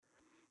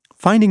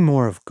Finding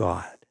more of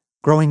God,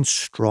 growing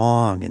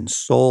strong in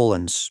soul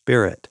and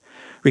spirit,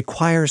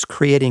 requires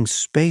creating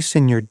space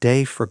in your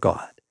day for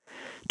God,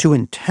 to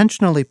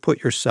intentionally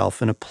put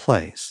yourself in a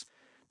place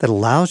that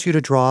allows you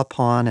to draw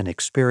upon and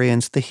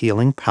experience the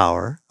healing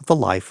power of the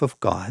life of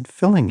God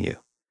filling you.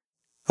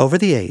 Over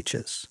the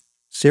ages,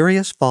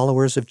 serious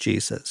followers of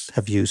Jesus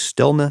have used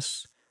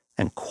stillness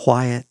and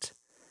quiet,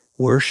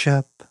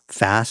 worship,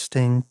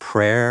 fasting,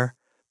 prayer,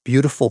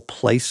 beautiful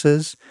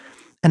places,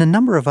 and a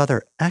number of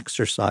other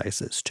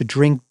exercises to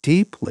drink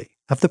deeply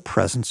of the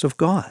presence of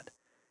God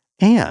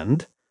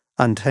and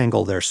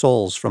untangle their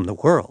souls from the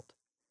world.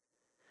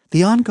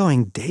 The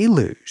ongoing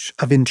deluge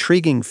of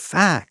intriguing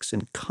facts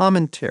and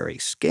commentary,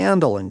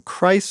 scandal and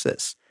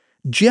crisis,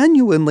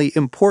 genuinely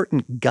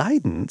important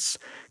guidance,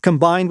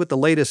 combined with the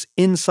latest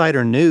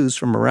insider news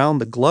from around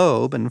the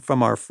globe and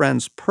from our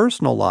friends'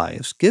 personal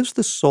lives, gives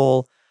the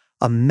soul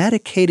a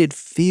medicated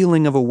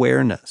feeling of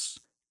awareness,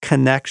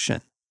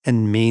 connection,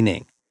 and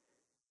meaning.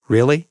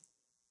 Really?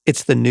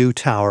 It's the new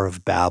Tower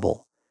of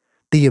Babel.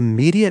 The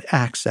immediate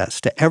access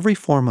to every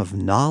form of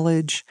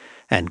knowledge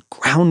and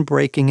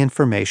groundbreaking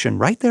information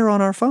right there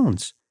on our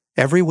phones,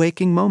 every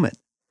waking moment.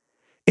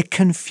 It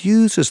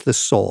confuses the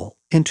soul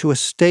into a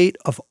state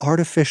of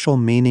artificial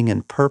meaning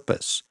and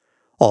purpose,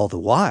 all the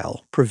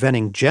while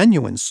preventing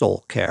genuine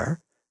soul care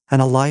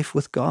and a life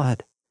with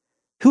God.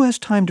 Who has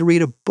time to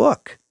read a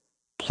book?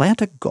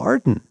 Plant a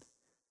garden.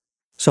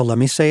 So let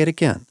me say it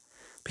again,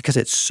 because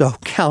it's so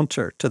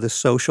counter to the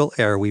social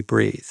air we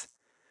breathe.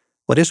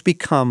 What has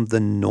become the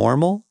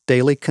normal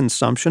daily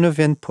consumption of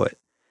input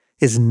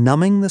is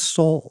numbing the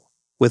soul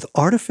with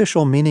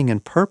artificial meaning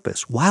and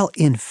purpose, while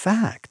in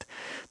fact,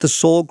 the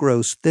soul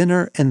grows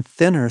thinner and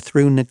thinner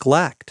through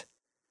neglect,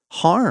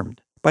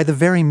 harmed by the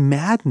very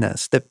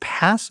madness that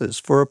passes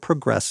for a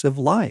progressive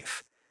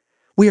life.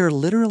 We are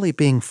literally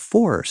being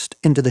forced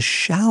into the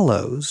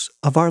shallows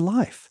of our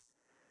life.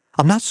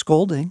 I'm not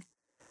scolding.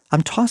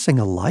 I'm tossing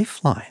a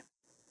lifeline.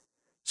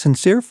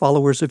 Sincere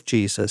followers of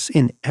Jesus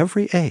in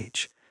every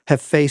age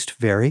have faced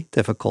very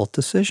difficult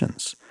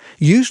decisions,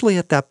 usually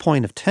at that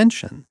point of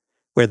tension,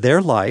 where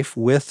their life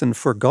with and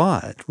for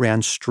God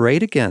ran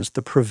straight against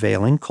the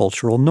prevailing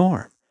cultural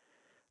norm.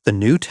 The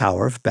new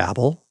Tower of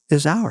Babel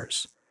is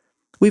ours.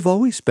 We've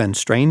always been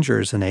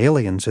strangers and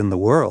aliens in the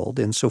world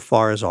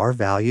insofar as our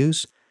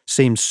values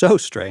seem so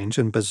strange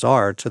and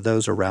bizarre to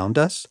those around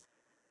us.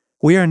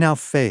 We are now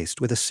faced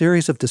with a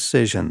series of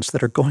decisions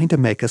that are going to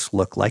make us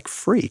look like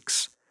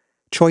freaks.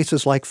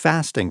 Choices like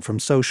fasting from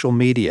social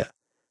media,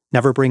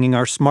 never bringing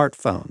our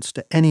smartphones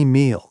to any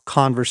meal,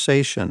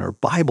 conversation, or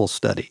Bible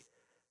study,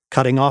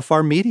 cutting off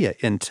our media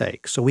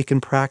intake so we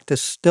can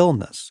practice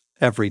stillness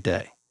every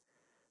day.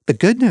 The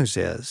good news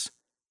is,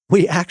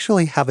 we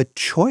actually have a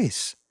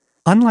choice.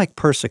 Unlike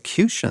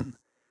persecution,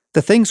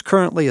 the things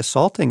currently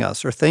assaulting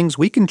us are things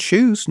we can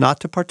choose not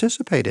to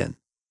participate in.